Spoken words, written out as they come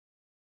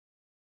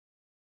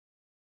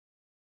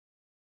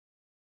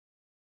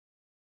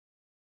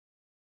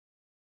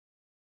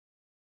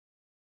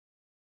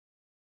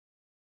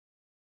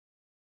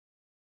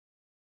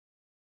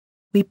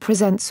we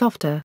present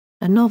SoftAR,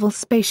 a novel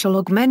spatial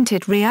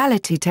augmented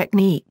reality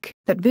technique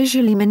that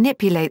visually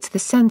manipulates the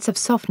sense of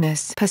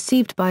softness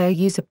perceived by a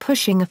user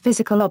pushing a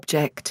physical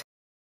object.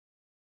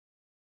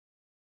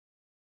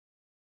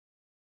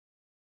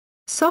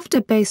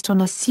 SoftAR based on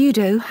a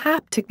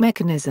pseudo-haptic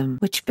mechanism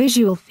which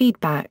visual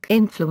feedback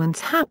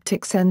influence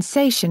haptic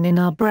sensation in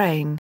our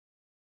brain.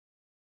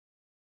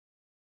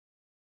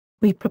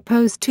 We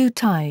propose two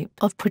types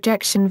of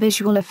projection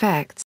visual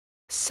effects: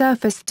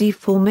 surface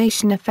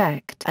deformation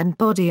effect and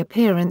body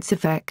appearance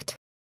effect.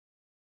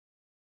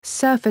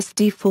 Surface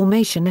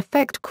deformation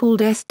effect, called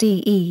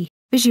SDE,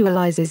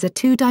 visualizes a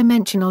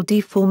two-dimensional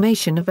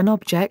deformation of an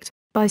object,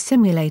 by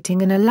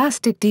simulating an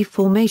elastic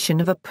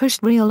deformation of a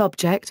pushed real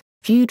object,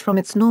 viewed from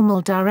its normal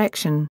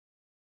direction.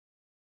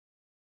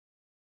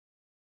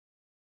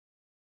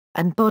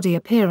 And body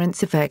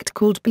appearance effect,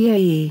 called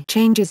BAE,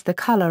 changes the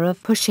color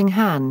of pushing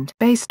hand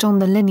based on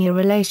the linear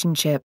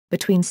relationship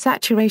between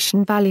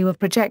saturation value of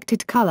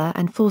projected color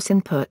and force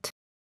input.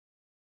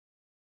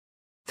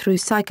 Through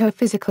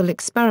psychophysical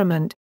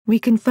experiment, we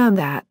confirm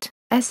that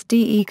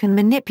SDE can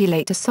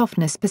manipulate a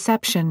softness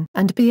perception,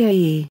 and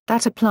BAE,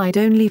 that applied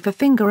only for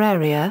finger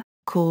area,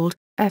 called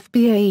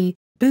FBAE,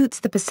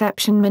 boots the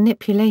perception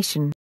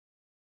manipulation.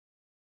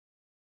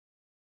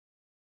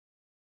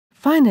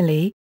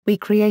 Finally, we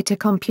create a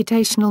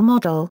computational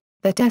model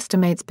that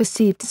estimates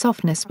perceived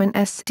softness when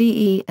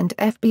SDE and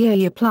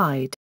FBAE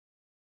applied.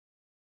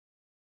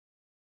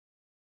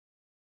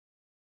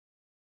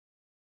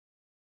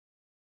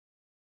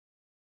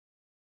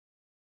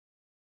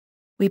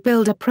 We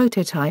build a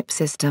prototype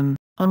system,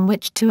 on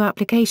which two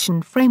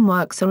application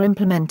frameworks are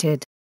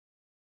implemented.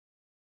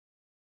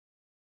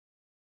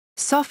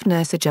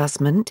 Softness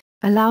adjustment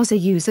allows a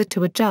user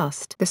to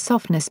adjust the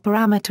softness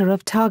parameter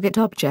of target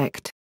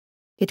object.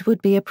 It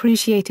would be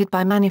appreciated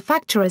by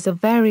manufacturers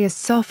of various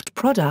soft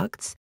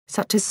products,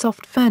 such as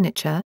soft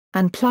furniture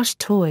and plush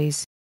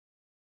toys.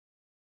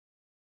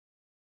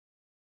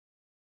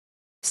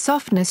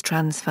 Softness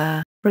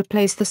transfer: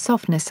 replace the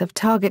softness of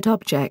target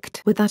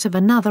object with that of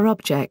another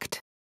object.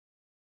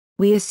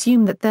 We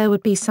assume that there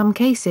would be some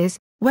cases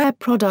where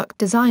product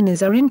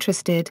designers are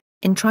interested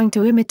in trying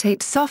to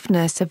imitate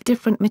softness of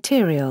different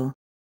material.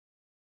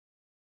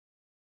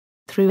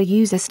 Through a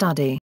user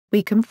study,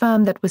 we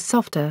confirm that with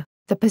SoftAR,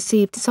 the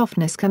perceived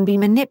softness can be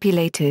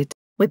manipulated,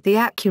 with the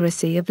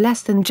accuracy of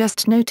less than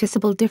just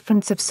noticeable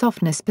difference of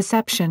softness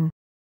perception.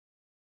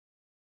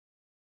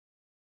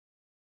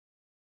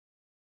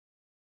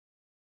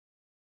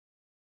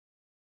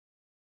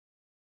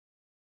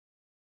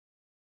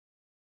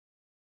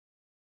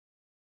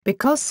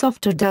 Because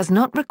SoftAR does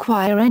not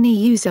require any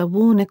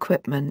user-worn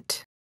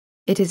equipment,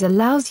 it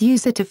allows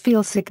user to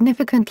feel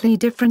significantly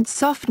different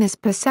softness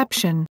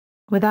perception,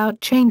 without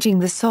changing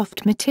the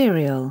soft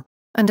material,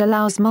 and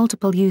allows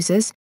multiple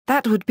users,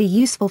 that would be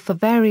useful for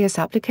various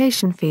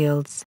application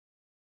fields.